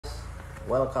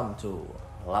Welcome to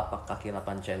Lapak Kaki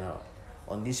Lapan channel.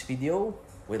 On this video,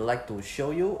 we'd like to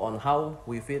show you on how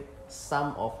we feed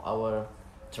some of our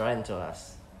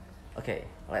tarantulas. Okay,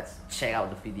 let's check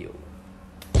out the video.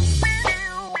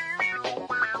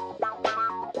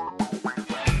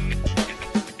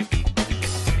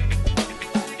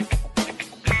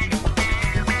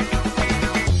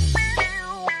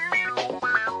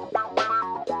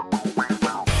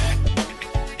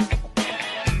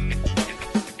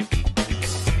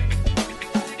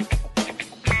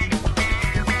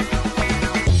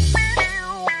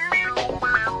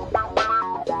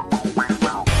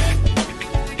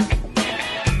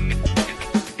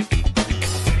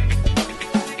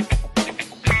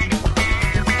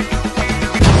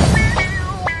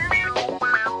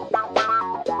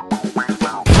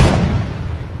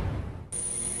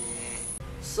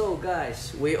 So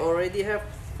guys, we already have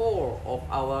 4 of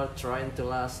our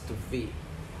tarantulas to feed,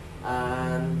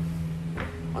 and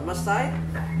on my side,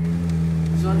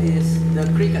 this one is the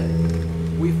cricket.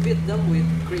 We feed them with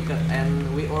cricket, and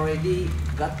we already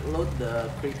got load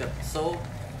the cricket, so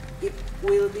it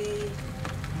will be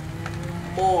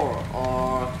more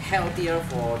or healthier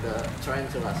for the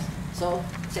tarantulas. So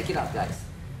check it out, guys.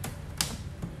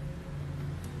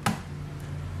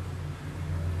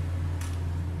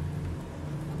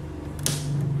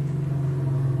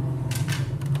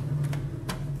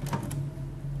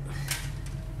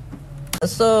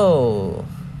 So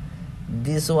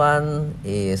this one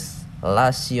is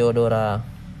Lasiodora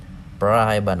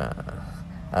prahaibana.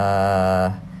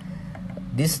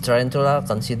 This tarantula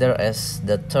considered as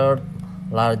the 3rd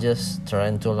largest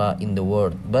tarantula in the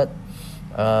world, but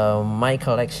my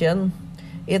collection,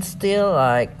 it's still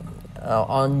like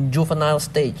on juvenile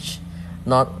stage,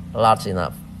 not large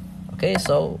enough. Okay,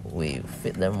 so we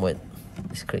feed them with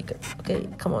this cricket. Okay,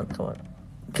 come on,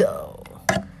 go.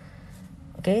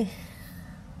 Okay,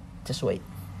 just wait.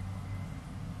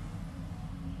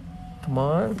 Come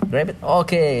on, grab it.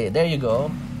 Okay, there you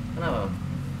go. Kenapa?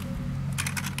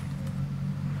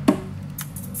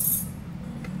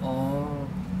 Oh,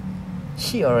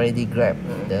 she already grabbed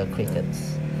the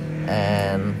crickets,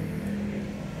 and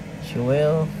she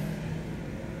will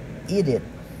eat it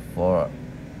for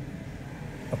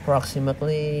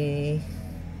approximately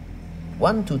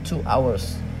 1 to 2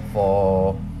 hours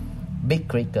for big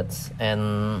crickets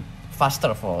and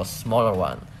faster for smaller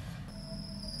one.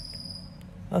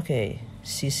 Okay,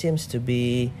 she seems to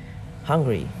be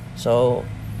hungry, so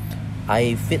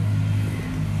I feed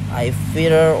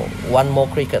her 1 more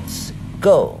crickets.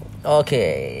 Go.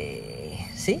 Okay,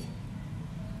 see,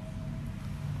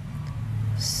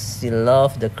 she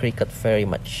loves the cricket very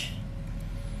much.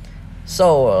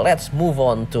 So let's move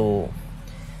on to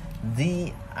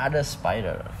the other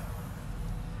spider.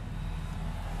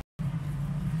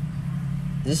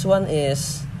 This one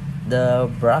is the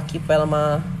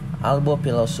Brachypelma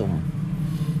albopilosum,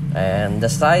 and the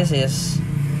size is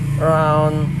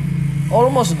around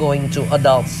almost going to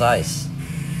adult size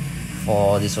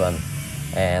for this one.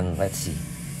 And let's see,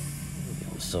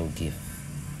 so give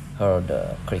her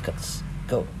the crickets.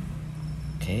 Go.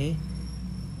 Okay,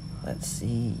 let's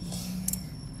see.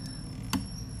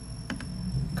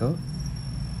 Go.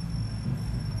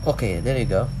 Okay, there you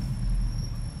go.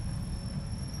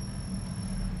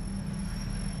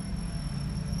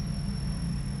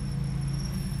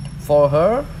 For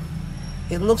her,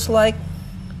 it looks like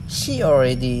she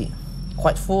already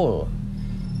quite full.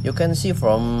 You can see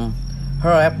from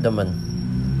her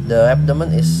abdomen, the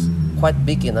abdomen is quite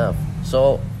big enough,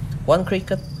 so 1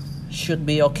 cricket should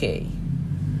be okay.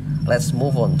 Let's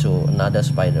move on to another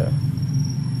spider.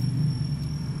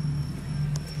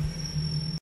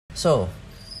 So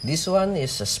this one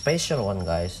is a special one,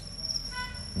 guys.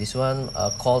 This one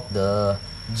called the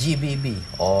GBB,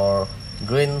 or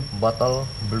green bottle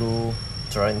blue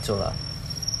tarantula.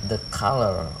 The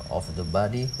color of the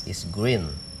body is green,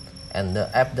 and the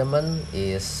abdomen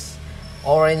is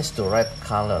orange to red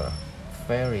color.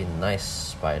 Very nice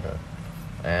spider.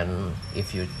 And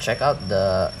if you check out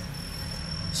the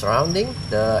surrounding,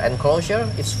 the enclosure,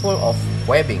 it's full of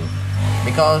webbing,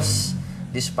 because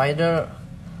the spider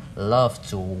love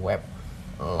to web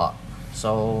a lot,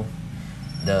 so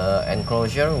the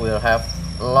enclosure will have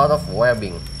a lot of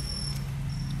webbing.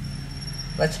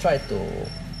 Let's try to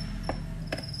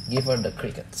give her the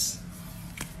crickets.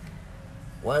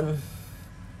 1,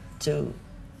 2,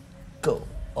 go.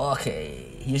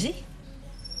 Okay, you see?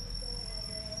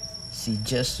 She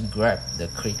just grabbed the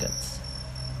crickets.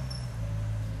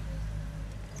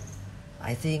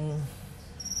 I think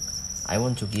I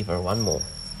want to give her 1 more.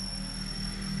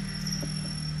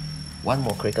 1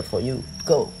 more cricket for you.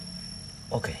 Go.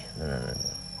 Okay. No.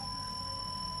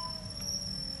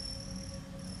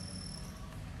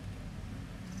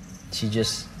 she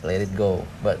just let it go.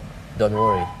 But don't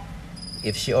worry,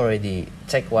 if she already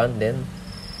take one, then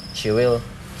she will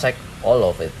take all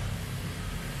of it.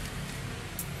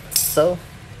 So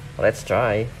let's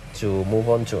try to move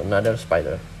on to another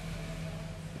spider.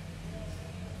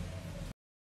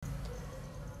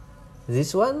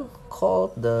 This one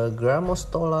called the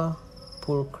Grammostola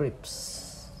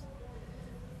pulchrips.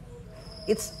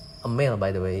 It's a male,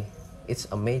 by the way. It's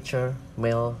a mature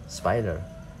male spider.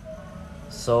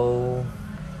 So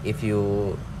if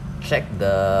you check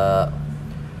the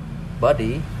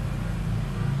body,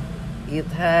 it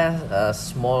has a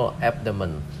small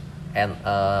abdomen and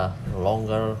a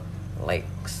longer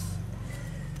legs.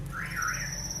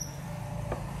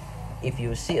 If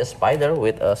you see a spider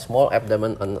with a small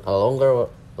abdomen and a longer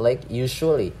leg,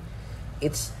 usually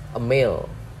it's a male.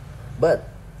 But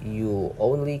you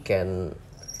only can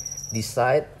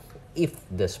decide if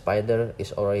the spider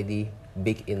is already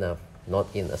big enough, not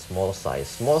in a small size.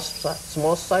 Small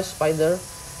size spider,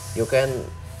 you can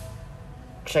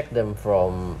check them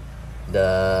from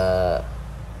the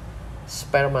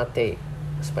spermatheca,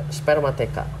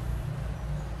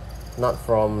 not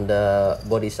from the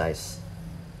body size.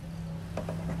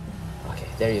 Okay,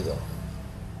 there you go.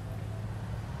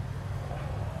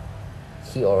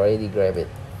 He already grabbed it.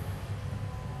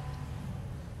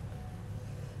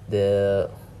 The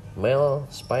male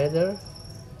spider,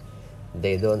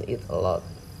 they don't eat a lot,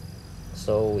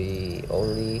 so we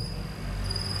only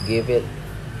give it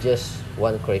just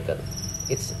one cricket.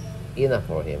 It's enough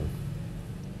for him.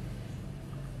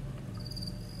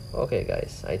 Okay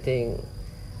guys, I think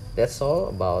that's all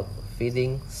about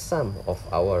feeding some of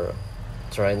our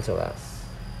tarantulas.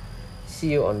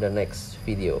 See you on the next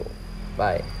video.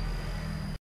 Bye.